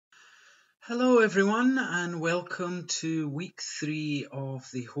Hello, everyone, and welcome to week 3 of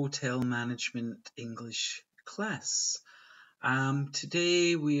the Hotel Management English class.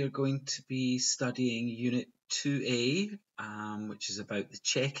 Today we are going to be studying Unit 2A, which is about the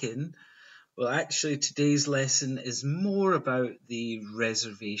check-in. Well, actually, today's lesson is more about the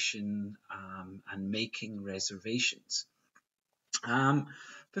reservation and making reservations.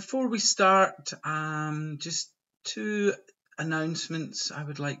 Before we start, just two announcements I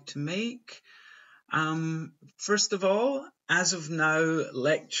would like to make. First of all, as of now,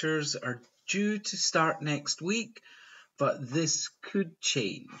 lectures are due to start next week, but this could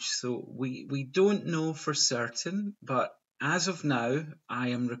change. So we don't know for certain, but as of now, I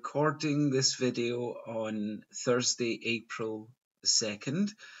am recording this video on Thursday, April the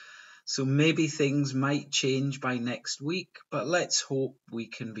 2nd. So maybe things might change by next week, but let's hope we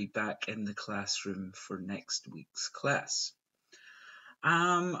can be back in the classroom for next week's class.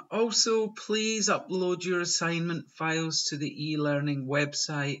 Also, please upload your assignment files to the e-learning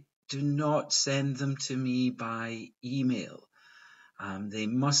website. Do not send them to me by email. They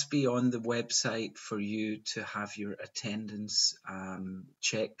must be on the website for you to have your attendance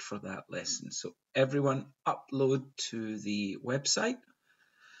checked for that lesson. So everyone upload to the website.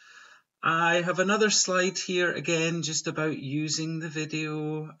 I have another slide here again just about using the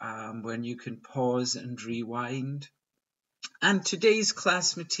video when you can pause and rewind. And today's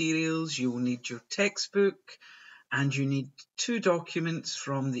class materials, you'll need your textbook and you need 2 documents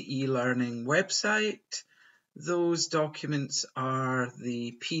from the e-learning website. Those documents are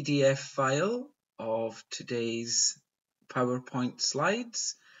the PDF file of today's PowerPoint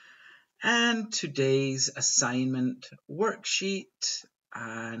slides and today's assignment worksheet.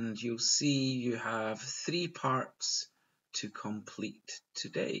 And you'll see you have 3 parts to complete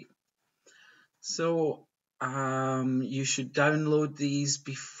today. So you should download these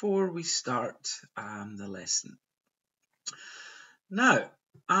before we start the lesson. Now,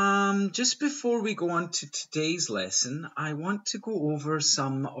 just before we go on to today's lesson, I want to go over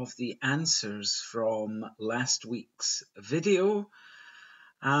some of the answers from last week's video.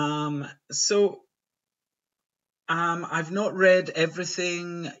 I've not read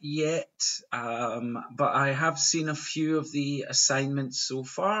everything yet, but I have seen a few of the assignments so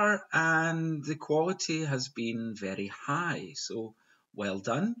far, and the quality has been very high, so well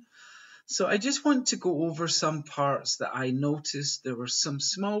done. So I just want to go over some parts that I noticed there were some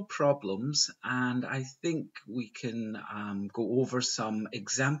small problems, and I think we can go over some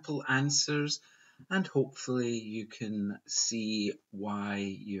example answers, and hopefully you can see why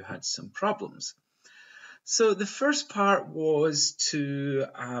you had some problems. So the first part was to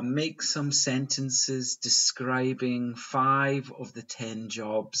make some sentences describing 5 of the 10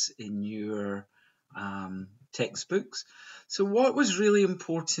 jobs in your textbooks. So what was really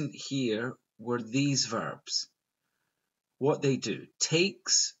important here were these verbs. What they do: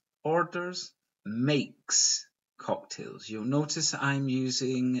 takes, orders, makes cocktails. You'll notice I'm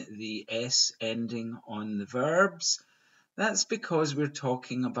using the S ending on the verbs. That's because we're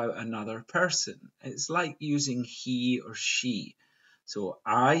talking about another person. It's like using he or she. So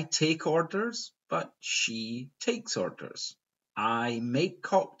I take orders, but she takes orders. I make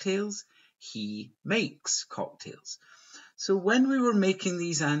cocktails, he makes cocktails. So when we were making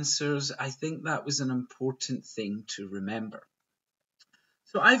these answers, I think that was an important thing to remember.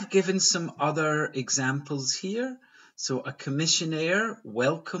 So I've given some other examples here. So a commissionaire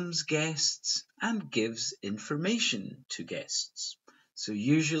welcomes guests and gives information to guests. So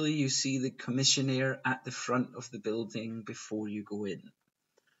usually you see the commissionaire at the front of the building before you go in.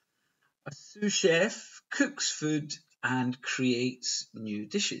 A sous chef cooks food and creates new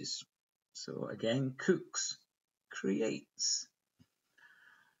dishes. So again, cooks, creates.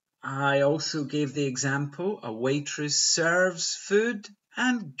 I also gave the example: a waitress serves food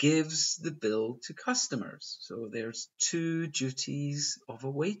and gives the bill to customers. So there's 2 duties of a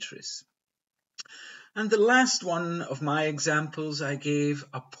waitress. And the last one of my examples I gave: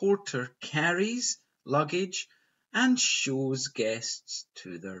 a porter carries luggage and shows guests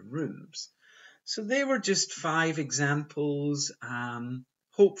to their rooms. So they were just 5 examples.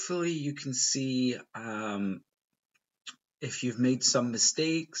 Hopefully you can see if you've made some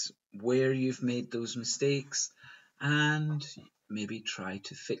mistakes, where you've made those mistakes, and maybe try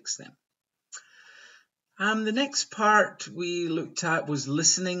to fix them. The next part we looked at was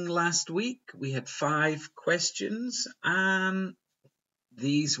listening last week. We had 5 questions, and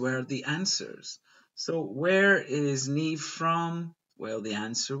these were the answers. So where is Niamh from? Well, the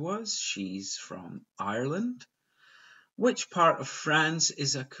answer was she's from Ireland. Which part of France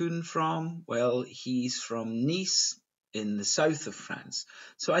is Akun from? Well, he's from Nice. in the south of France.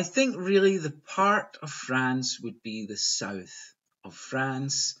 So I think really the part of France would be the south of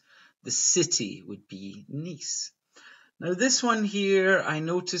France. The city would be Nice. Now this one here, I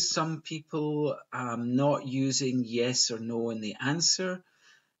noticed some people not using yes or no in the answer.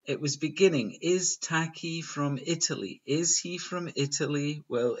 It was beginning. Is Taki from Italy? Is he from Italy?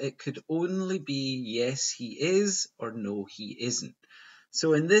 Well, it could only be yes, he is, or no, he isn't.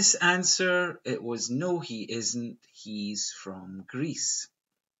 So in this answer, it was no, he isn't. He's from Greece.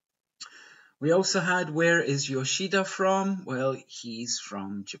 We also had where is Yoshida from? Well, he's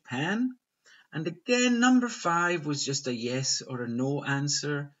from Japan. And again, number 5 was just a yes or a no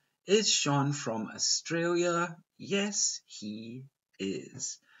answer. Is Sean from Australia? Yes, he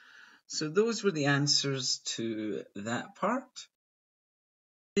is. So those were the answers to that part.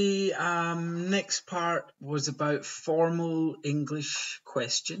 The next part was about formal English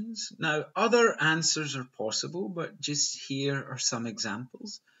questions. Now, other answers are possible, but just here are some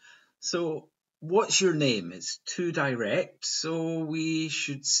examples. So, what's your name? It's too direct, so we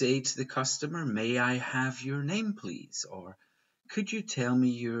should say to the customer, may I have your name, please? Or, could you tell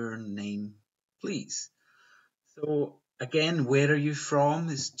me your name, please? So again, where are you from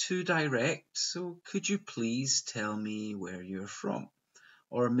is too direct, so could you please tell me where you're from?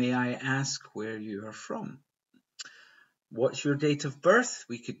 Or may I ask where you are from? What's your date of birth?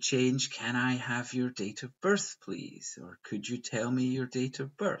 We could change, can I have your date of birth, please? Or could you tell me your date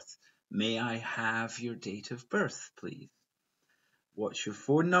of birth? May I have your date of birth, please? What's your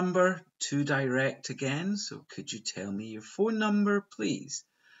phone number? Too direct again, so could you tell me your phone number, please?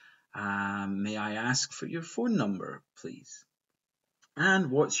 May I ask for your phone number, please? And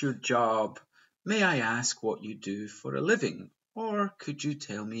what's your job? May I ask what you do for a living? Or could you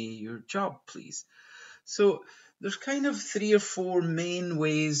tell me your job, please? So there's kind of 3 or 4 main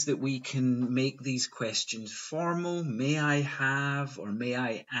ways that we can make these questions formal. May I have, or may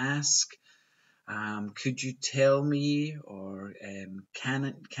I ask? Could you tell me, or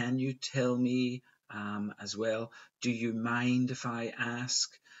can you tell me as well? Do you mind if I ask?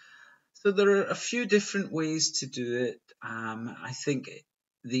 So there are a few different ways to do it. I think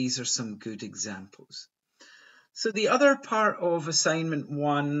these are some good examples. So the other part of assignment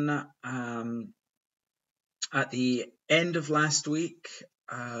 1 at the end of last week,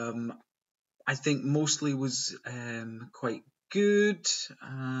 I think mostly was quite good.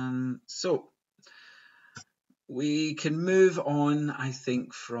 So we can move on, I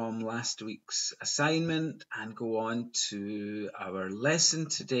think, from last week's assignment and go on to our lesson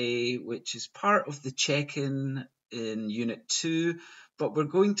today, which is part of the check-in in Unit 2, but we're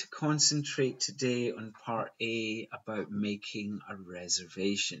going to concentrate today on Part A about making a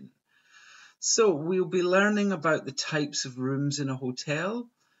reservation. So we'll be learning about the types of rooms in a hotel,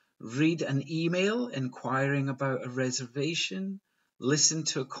 read an email inquiring about a reservation, listen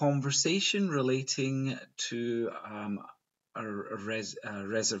to a conversation relating to a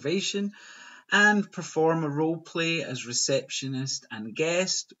reservation, and perform a role play as receptionist and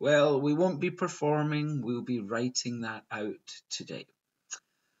guest. Well, we won't be performing, we'll be writing that out today.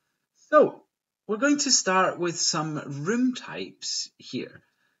 So, we're going to start with some room types here.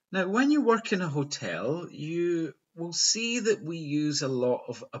 Now, when you work in a hotel, you will see that we use a lot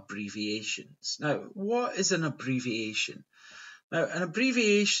of abbreviations. Now, what is an abbreviation? Now, an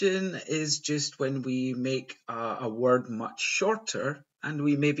abbreviation is just when we make a word much shorter and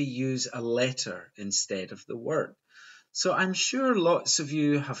we maybe use a letter instead of the word. So I'm sure lots of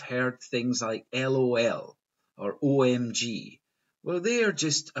you have heard things like LOL or OMG. Well, they are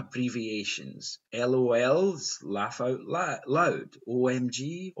just abbreviations. LOL is laugh out loud.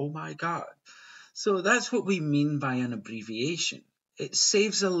 OMG, oh my God. So that's what we mean by an abbreviation. It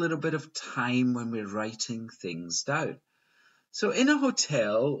saves a little bit of time when we're writing things down. So in a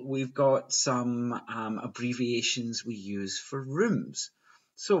hotel, we've got some abbreviations we use for rooms.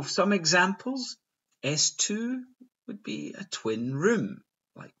 So some examples, S2 would be a twin room,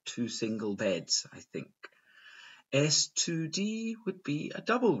 like 2 single beds, I think. S2D would be a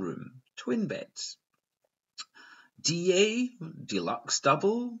double room, twin beds. DA, deluxe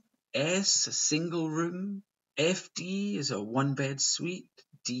double. S, a single room. FD is a 1-bed suite.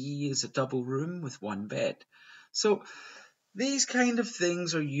 D is a double room with 1 bed. So these kind of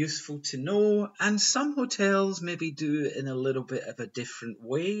things are useful to know, and some hotels maybe do it in a little bit of a different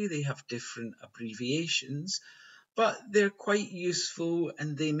way. They have different abbreviations, but they're quite useful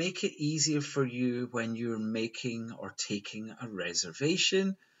and they make it easier for you when you're making or taking a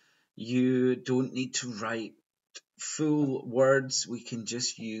reservation. You don't need to write full words. We can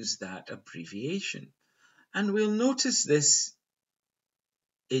just use that abbreviation. And we'll notice this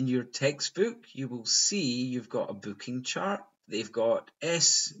in your textbook, you will see you've got a booking chart. They've got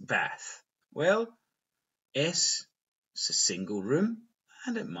S bath. Well, S is a single room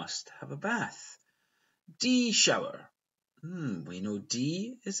and it must have a bath. D shower. We know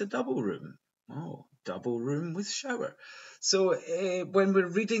D is a double room. Oh, double room with shower. So when we're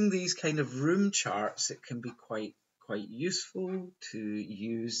reading these kind of room charts, it can be quite useful to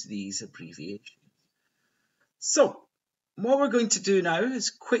use these abbreviations. So what we're going to do now is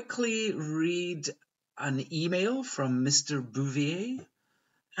quickly read an email from Mr. Bouvier,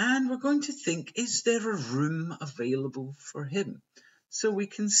 and we're going to think, is there a room available for him? So we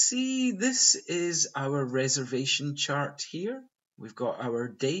can see this is our reservation chart here. We've got our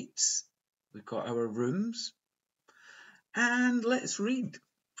dates, we've got our rooms, and let's read.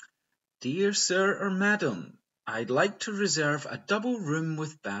 Dear Sir or Madam, I'd like to reserve a double room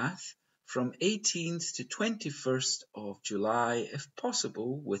with bath from 18th to 21st of July, if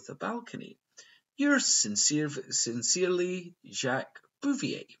possible, with a balcony. Yours sincerely, Jacques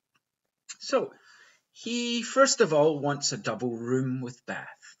Bouvier. So, he first of all wants a double room with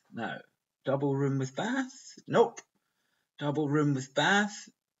bath. Now, double room with bath? Nope. Double room with bath?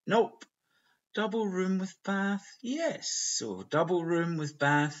 Nope. Double room with bath? Yes. So, double room with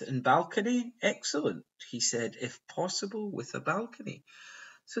bath and balcony? Excellent. He said, if possible, with a balcony.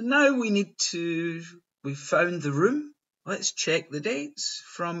 So now we've found the room. Let's check the dates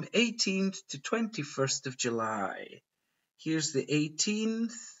from 18th to 21st of July. Here's the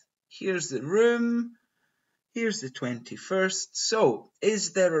 18th. Here's the room. Here's the 21st. So,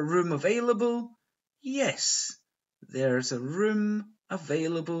 is there a room available? Yes, there's a room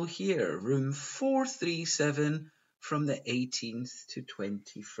available here. Room 437 from the 18th to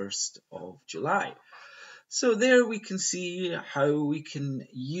 21st of July. So there we can see how we can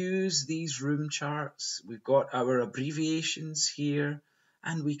use these room charts. We've got our abbreviations here,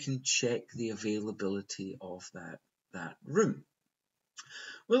 and we can check the availability of that room.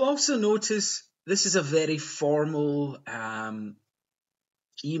 We'll also notice this is a very formal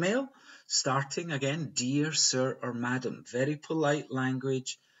email, starting again, Dear Sir or Madam. Very polite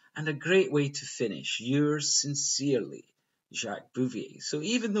language and a great way to finish. Yours sincerely, Jacques Bouvier. So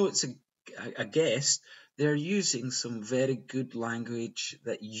even though it's a guest, they're using some very good language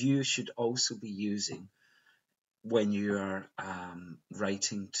that you should also be using when you are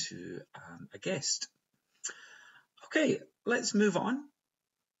writing to a guest. Okay, let's move on.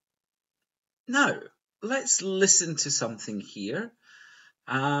 Now, let's listen to something here.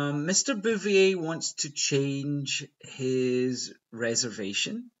 Mr. Bouvier wants to change his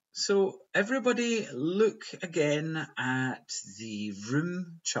reservation. So everybody look again at the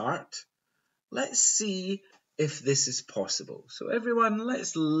room chart. Let's see if this is possible. So everyone,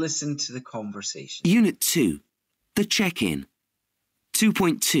 let's listen to the conversation. Unit 2, the check-in.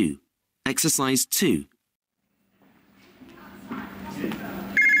 2.2, exercise 2.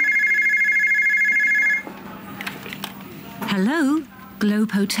 Hello,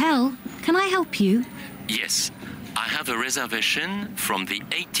 Globe Hotel. Can I help you? Yes, I have a reservation from the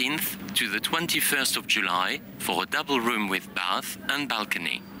 18th to the 21st of July for a double room with bath and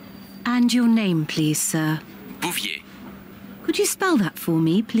balcony. And your name, please, sir. Bouvier. Could you spell that for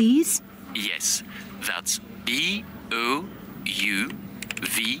me, please? Yes, that's B-O-U-V-I-E-R.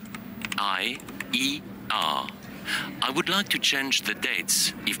 I would like to change the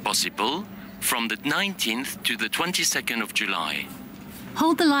dates, if possible, from the 19th to the 22nd of July.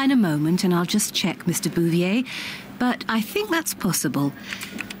 Hold the line a moment and I'll just check, Mr. Bouvier. But I think that's possible.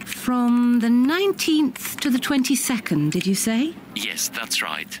 From the 19th to the 22nd, did you say? Yes, that's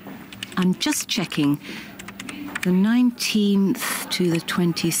right. I'm just checking. The 19th to the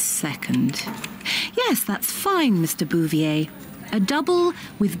 22nd. Yes, that's fine, Mr. Bouvier. A double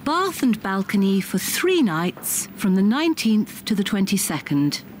with bath and balcony for 3 nights from the 19th to the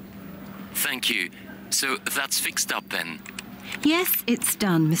 22nd. Thank you. So that's fixed up then? Yes, it's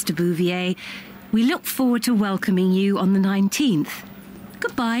done, Mr. Bouvier. We look forward to welcoming you on the 19th.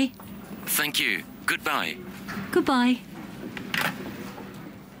 Goodbye. Thank you. Goodbye. Goodbye.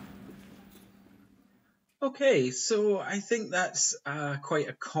 Okay, so I think that's quite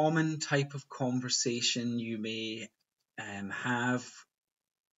a common type of conversation you may have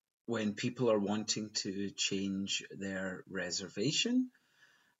when people are wanting to change their reservation.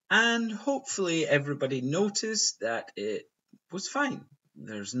 And hopefully everybody noticed that it was fine.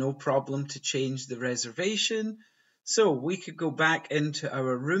 There's no problem to change the reservation. So we could go back into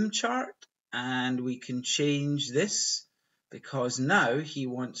our room chart and we can change this, because now he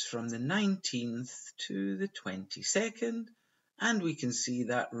wants from the 19th to the 22nd, and we can see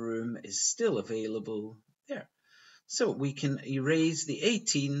that room is still available there. So we can erase the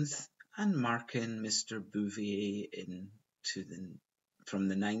 18th and mark in Mr. Bouvier from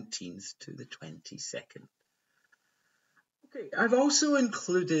the 19th to the 22nd. Okay, I've also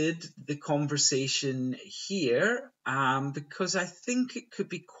included the conversation here because I think it could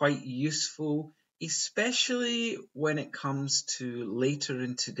be quite useful, especially when it comes to later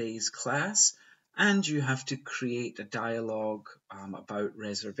in today's class and you have to create a dialogue about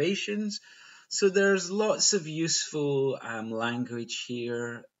reservations. So there's lots of useful language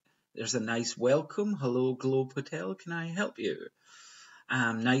here. There's a nice welcome. Hello, Globe Hotel. Can I help you?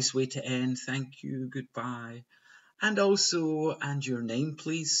 Nice way to end. Thank you. Goodbye. And also, and your name,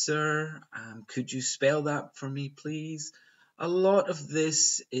 please, sir. Could you spell that for me, please? A lot of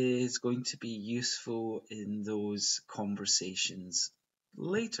this is going to be useful in those conversations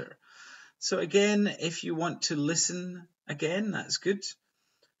later. So again, if you want to listen again, that's good.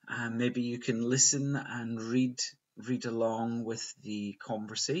 Maybe you can listen and read along with the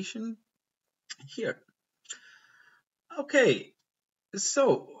conversation here. Okay,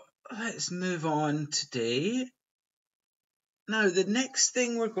 so let's move on today. Now, the next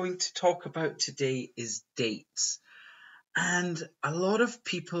thing we're going to talk about today is dates. And a lot of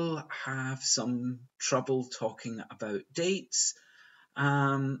people have some trouble talking about dates.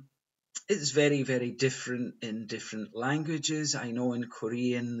 It's very, very different in different languages. I know in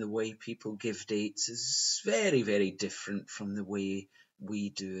Korean, the way people give dates is very, very different from the way we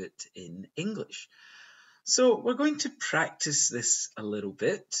do it in English. So we're going to practice this a little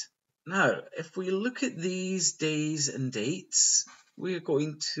bit. Now, if we look at these days and dates, we're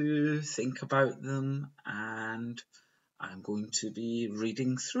going to think about them and I'm going to be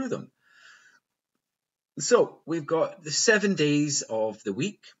reading through them. So we've got the 7 days of the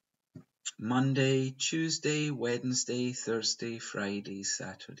week: Monday, Tuesday, Wednesday, Thursday, Friday,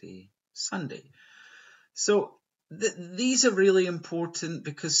 Saturday, Sunday. So these are really important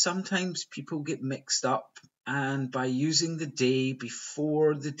because sometimes people get mixed up, and by using the day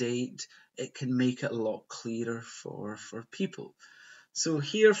before the date, it can make it a lot clearer for people. So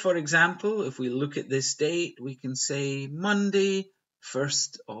here, for example, if we look at this date, we can say Monday,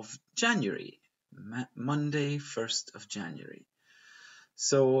 1st of January. Monday, 1st of January.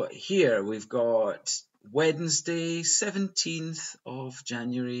 So here we've got Wednesday, 17th of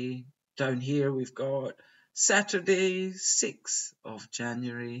January. Down here we've got Saturday, 6th of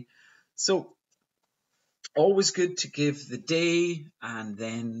January. So always good to give the day and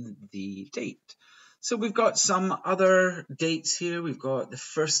then the date. So we've got some other dates here. We've got the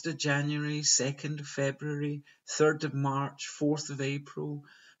 1st of January, 2nd of February, 3rd of March, 4th of April,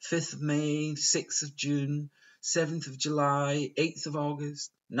 5th of May, 6th of June, 7th of July, 8th of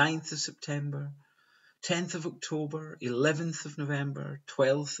August, 9th of September, 10th of October, 11th of November,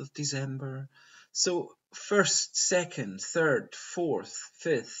 12th of December. So 1st, 2nd, 3rd, 4th,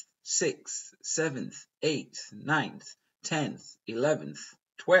 5th, 6th, 7th, 8th, 9th, 10th, 11th,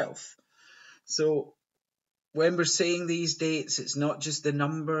 12th. So when we're saying these dates, it's not just the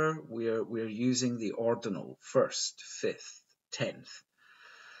number, we're using the ordinal: 1st, 5th, 10th.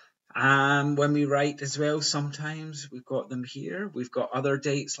 When we write as well, sometimes we've got them here. We've got other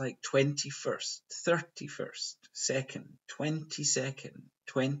dates like 21st, 31st, 2nd, 22nd,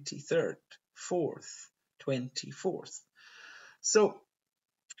 23rd, 4th, 24th. So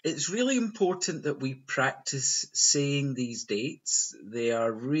it's really important that we practice saying these dates. They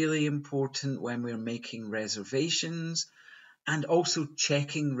are really important when we're making reservations and also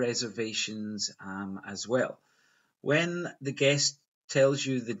checking reservations as well. When the guest tells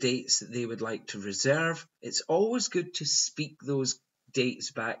you the dates that they would like to reserve, it's always good to speak those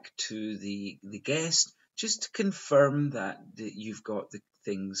dates back to the guest just to confirm that you've got the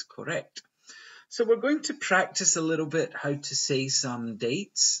things correct. So we're going to practice a little bit how to say some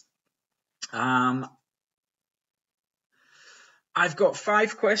dates. I've got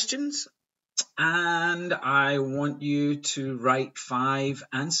 5 questions and I want you to write 5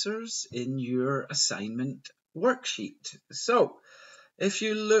 answers in your assignment worksheet. So if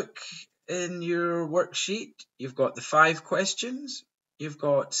you look in your worksheet, you've got the 5 questions, you've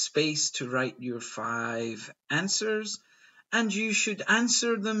got space to write your 5 answers, and you should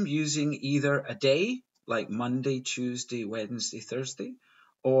answer them using either a day, like Monday, Tuesday, Wednesday, Thursday,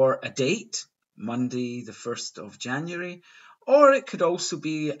 or a date, Monday the 1st of January, or it could also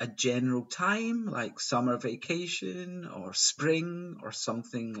be a general time, like summer vacation or spring or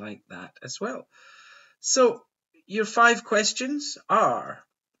something like that as well. So your 5 questions are: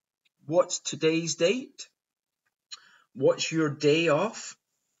 what's today's date? What's your day off?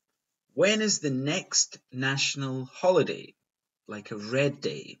 When is the next national holiday, like a red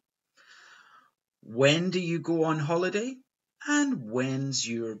day? when do you go on holiday, and when's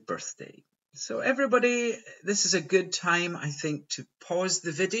your birthday. So everybody, this is a good time, I think, to pause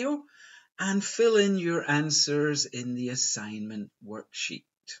the video and fill in your answers in the assignment worksheet.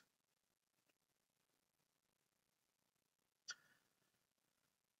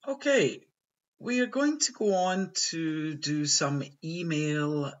 Okay, we are going to go on to do some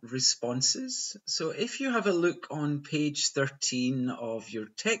email responses. So if you have a look on page 13 of your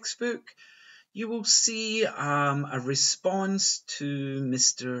textbook, you will see a response to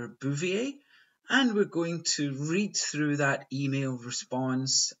Mr. Bouvier, and we're going to read through that email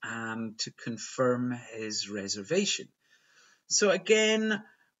response to confirm his reservation. So again,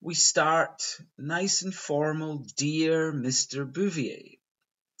 we start nice and formal, dear Mr. Bouvier.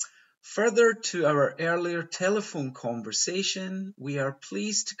 Further to our earlier telephone conversation, we are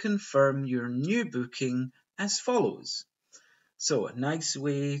pleased to confirm your new booking as follows. So a nice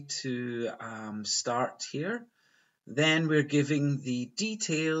way to start here. Then we're giving the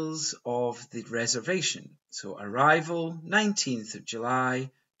details of the reservation. So arrival 19th of July,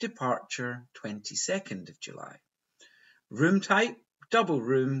 departure 22nd of July. Room type, double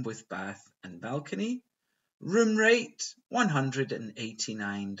room with bath and balcony. Room rate,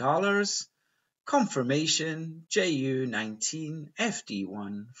 $189. Confirmation, JU19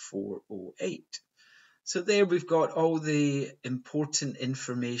 FD1 408. So there we've got all the important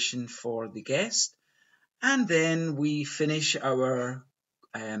information for the guest. And then we finish our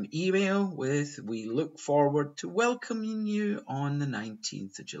email with, we look forward to welcoming you on the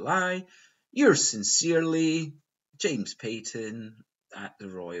 19th of July. Yours sincerely, James Payton at the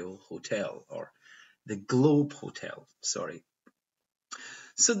Royal Hotel, or the Globe Hotel, sorry.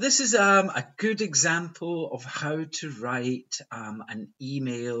 So this is a good example of how to write an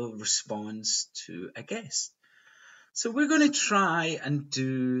email response to a guest. So we're going to try and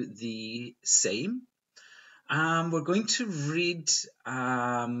do the same. We're going to read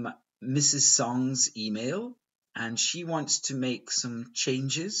Mrs. Song's email, and she wants to make some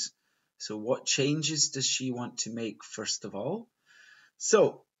changes. So what changes does she want to make first of all?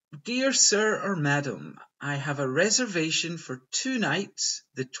 So, dear sir or madam, I have a reservation for 2 nights,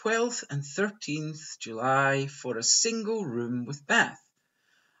 the 12th and 13th July, for a single room with bath.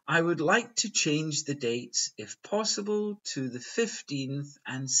 I would like to change the dates, if possible, to the 15th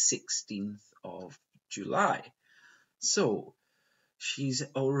and 16th of July. So, she's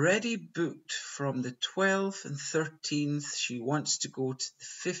already booked from the 12th and 13th. She wants to go to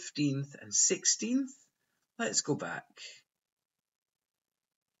the 15th and 16th. Let's go back.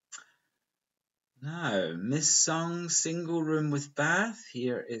 Now, Miss Song, single room with bath.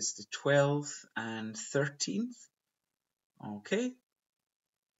 Here is the 12th and 13th. Okay.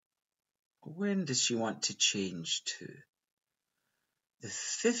 When does she want to change to? The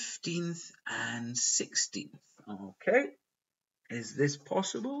 15th and 16th. Okay. Is this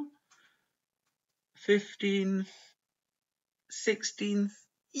possible? 15th, 16th?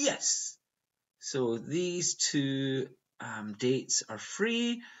 Yes. So these two dates are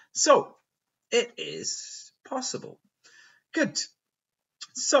free. So it is possible. Good.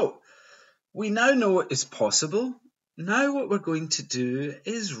 So we now know it is possible. Now what we're going to do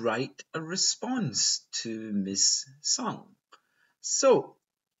is write a response to Miss Song. So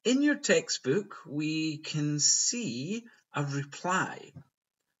in your textbook, we can see a reply.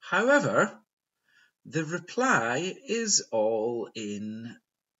 However, the reply is all in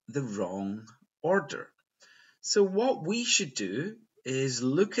the wrong order. So what we should do is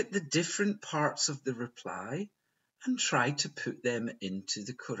look at the different parts of the reply and try to put them into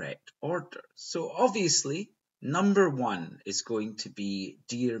the correct order. So obviously, number 1 is going to be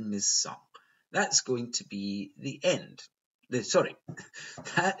Dear Miss Song. That's going to be the end.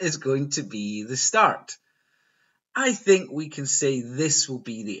 That is going to be the start. I think we can say this will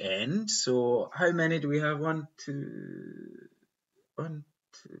be the end. So how many do we have? 1, 2,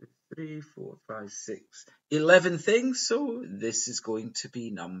 3, 4, 5, 6, 11 things. So this is going to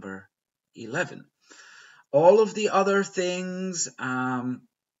be number 11. All of the other things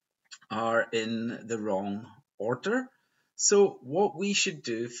are in the wrong order. So what we should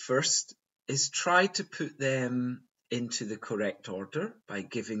do first is try to put them into the correct order by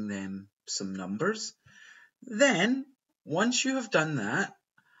giving them some numbers. Then, once you have done that,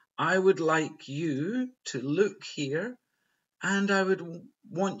 I would like you to look here, and I would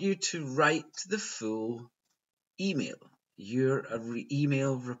want you to write the full email, your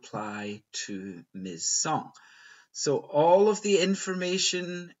email reply to Ms. Song. So all of the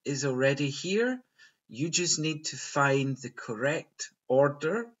information is already here. You just need to find the correct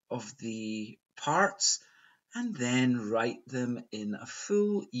order of the parts and then write them in a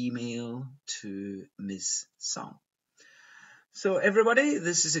full email to Ms. Song. So everybody,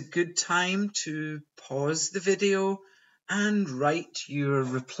 this is a good time to pause the video and write your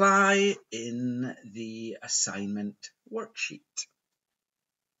reply in the assignment worksheet.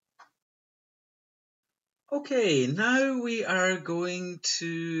 Okay, now we are going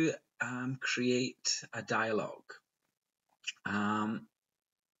to create a dialogue. The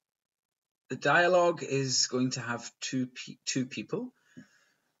dialogue is going to have two people.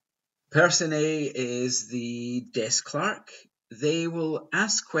 Person A is the desk clerk. They will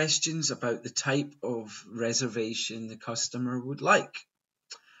ask questions about the type of reservation the customer would like.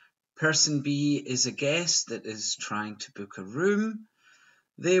 Person B is a guest that is trying to book a room.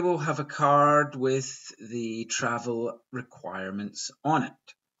 They will have a card with the travel requirements on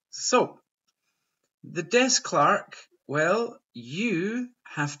it. So, the desk clerk, well, you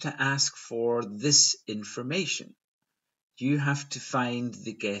have to ask for this information. You have to find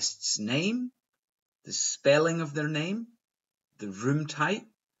the guest's name, the spelling of their name, the room type,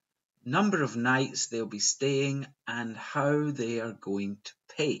 number of nights they'll be staying, and how they are going to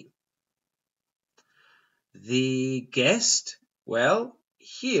pay. The guest, well,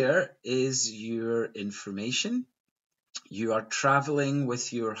 here is your information. You are traveling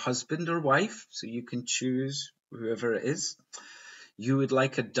with your husband or wife, so you can choose whoever it is. You would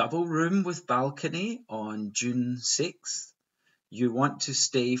like a double room with balcony on June 6th. You want to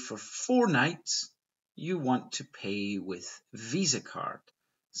stay for 4 nights. You want to pay with Visa card.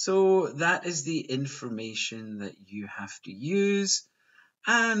 So that is the information that you have to use.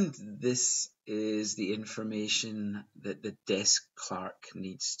 And this is the information that the desk clerk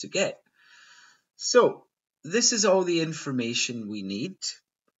needs to get. So this is all the information we need.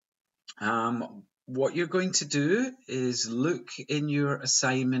 What you're going to do is look in your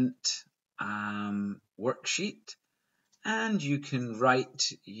assignment worksheet, and you can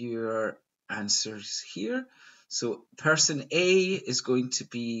write your answers here. So person A is going to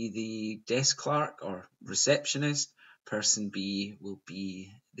be the desk clerk or receptionist. Person B will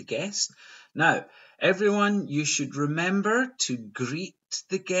be the guest. Now, everyone, you should remember to greet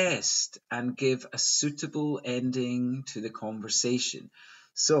the guest and give a suitable ending to the conversation.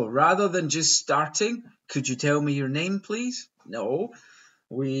 So rather than just starting, could you tell me your name, please? No.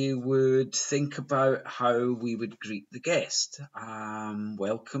 We would think about how we would greet the guest.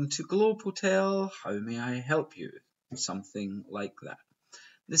 Welcome to Globe Hotel. How may I help you? Something like that.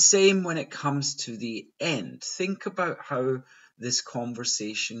 The same when it comes to the end. Think about how this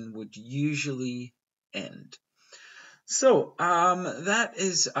conversation would usually end. So that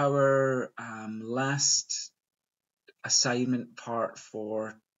is our last assignment part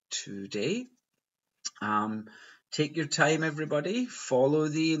for today. Take your time, everybody. Follow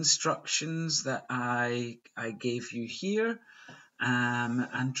the instructions that I gave you here,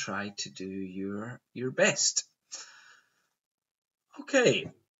 and try to do your best.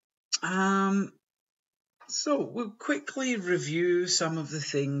 Okay. So we'll quickly review some of the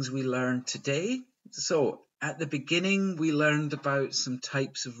things we learned today. So at the beginning, we learned about some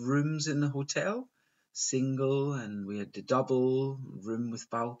types of rooms in the hotel. Single, and we had the double room with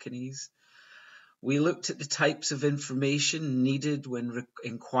balconies. We looked at the types of information needed when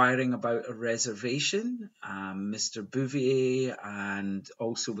inquiring about a reservation. Mr. Bouvier, and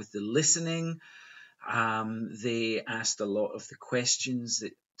also with the listening, they asked a lot of the questions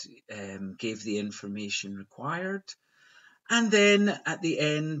that gave the information required. And then at the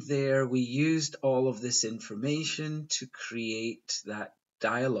end there, we used all of this information to create that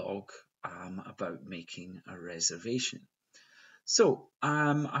dialogue about making a reservation. So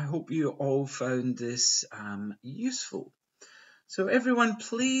I hope you all found this useful. So everyone,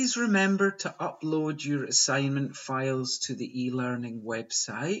 please remember to upload your assignment files to the e-learning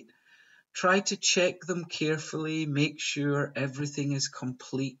website. Try to check them carefully, make sure everything is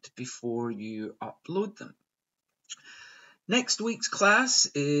complete before you upload them. Next week's class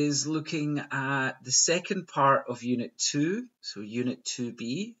is looking at the second part of Unit 2, so Unit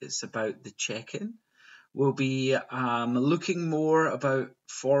 2B, it's about the check-in. We'll be looking more about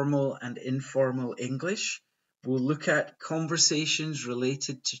formal and informal English. We'll look at conversations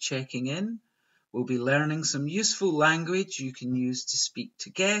related to checking in. We'll be learning some useful language you can use to speak to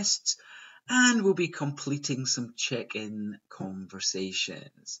guests, and we'll be completing some check-in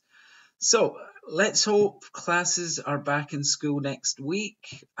conversations. So let's hope classes are back in school next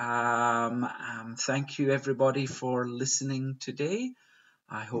week. Thank you everybody for listening today.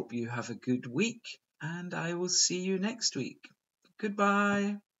 I hope you have a good week, and I will see you next week.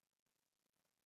 Goodbye.